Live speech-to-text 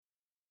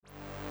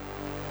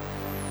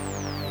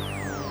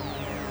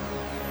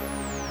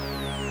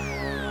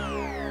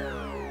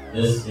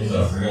This is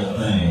a real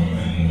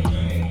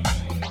thing.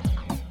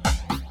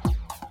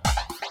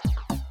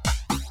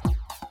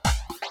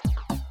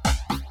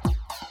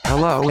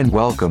 Hello and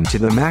welcome to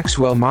the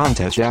Maxwell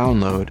Montes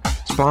download,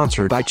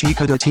 sponsored by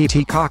Chica de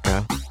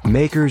Titicaca,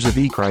 makers of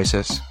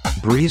E-Crisis,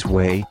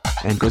 Breezeway,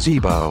 and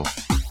Gazebo.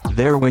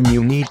 There when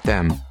you need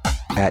them.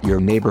 At your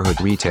neighborhood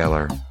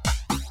retailer.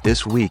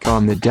 This week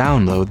on the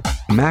download,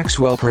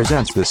 Maxwell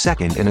presents the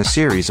second in a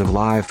series of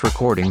live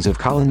recordings of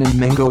Colin and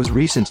Mingo's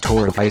recent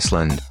tour of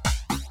Iceland.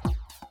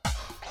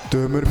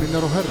 Dömur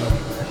minnar og herrar,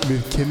 við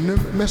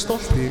kynnum með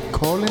stolti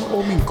Colin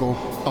og Mingo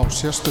á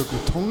sérstöku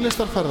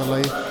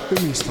tónlistarferðalagi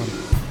Ísland.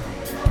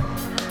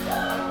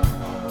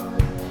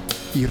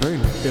 Í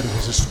raun eru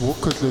þessi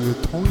svokölluðu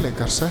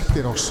tónleikar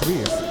settir á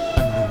svið,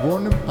 en við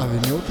vonum að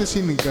þið njótið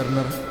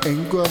sýningarinnar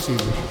engu að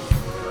síður.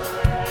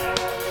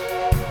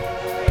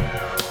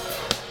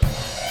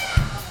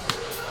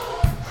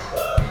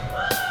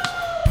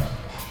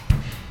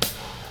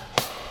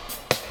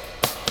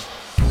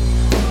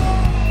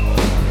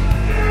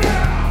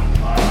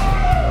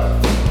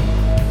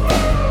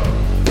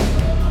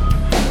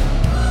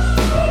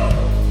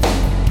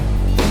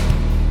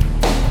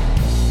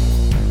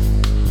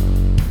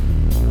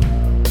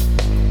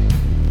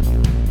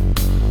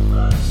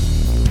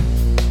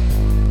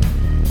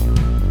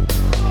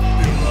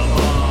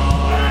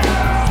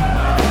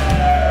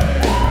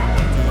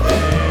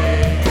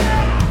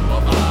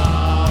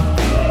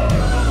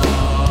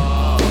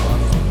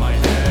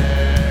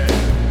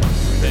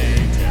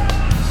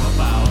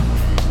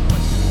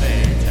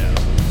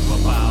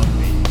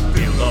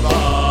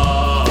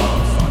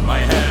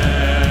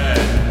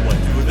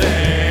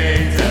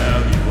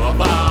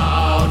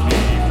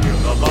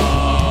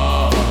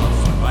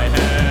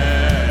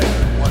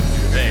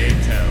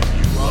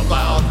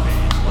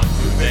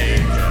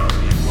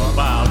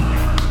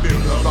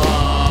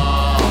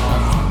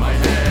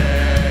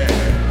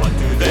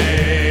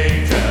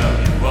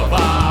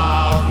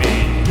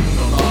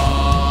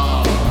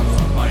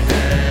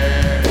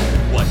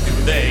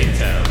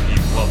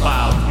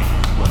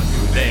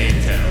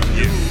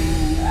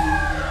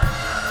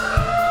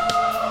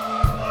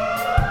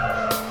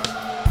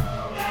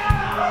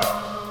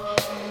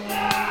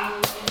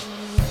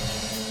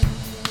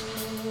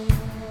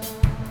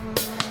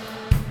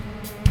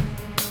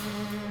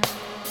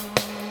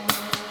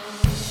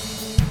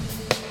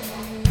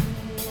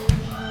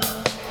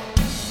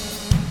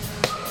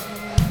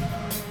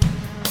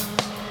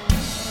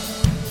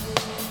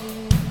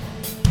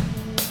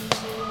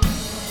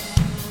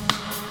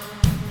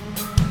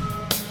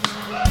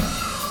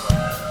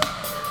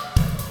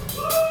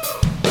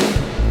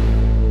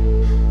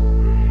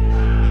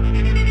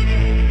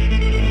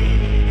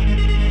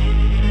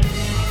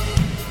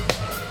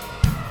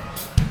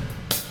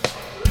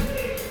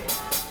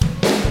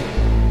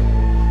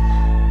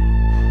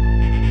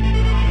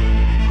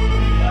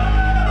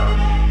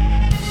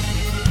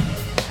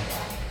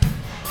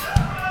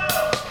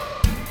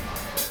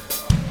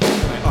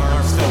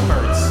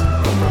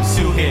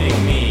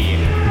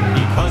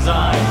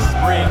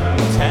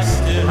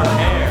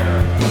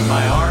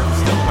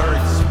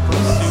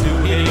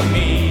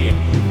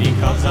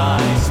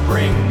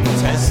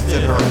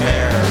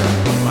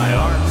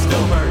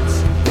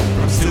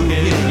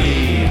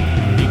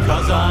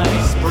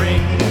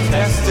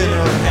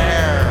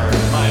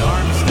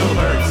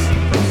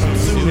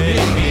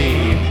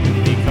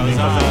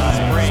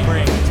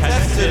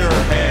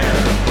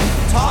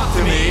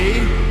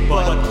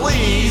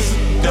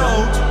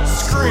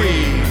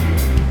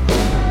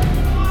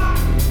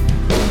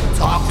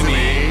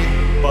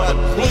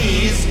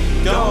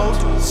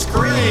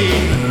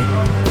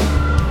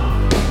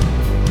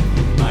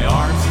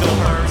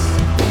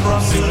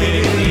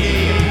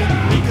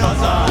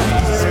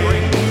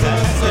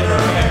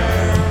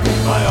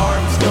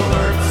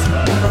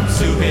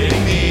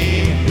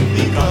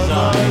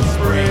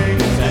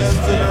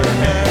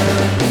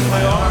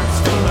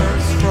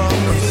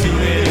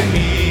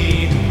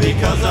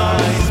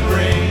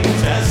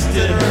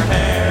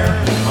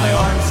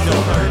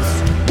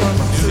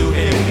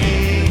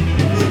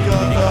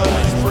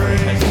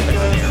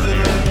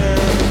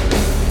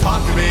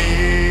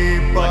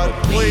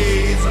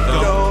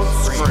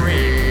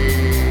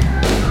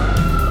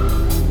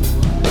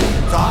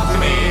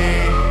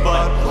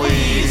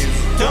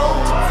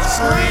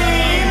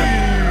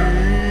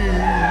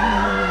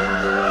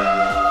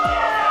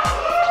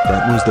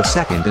 That was the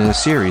second in a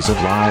series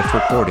of live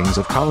recordings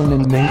of Colin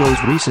and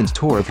Mingo's recent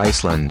tour of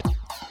Iceland.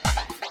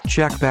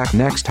 Check back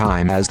next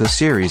time as the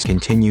series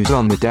continues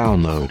on the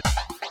download.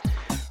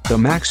 The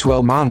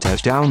Maxwell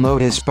Montes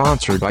download is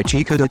sponsored by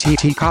Chica de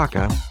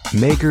Titicaca,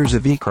 makers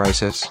of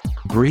E-Crisis,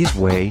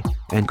 Breezeway,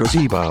 and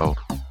Gazebo.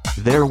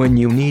 There when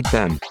you need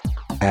them.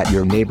 At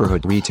your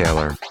neighborhood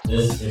retailer.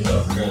 This is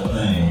a real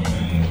thing.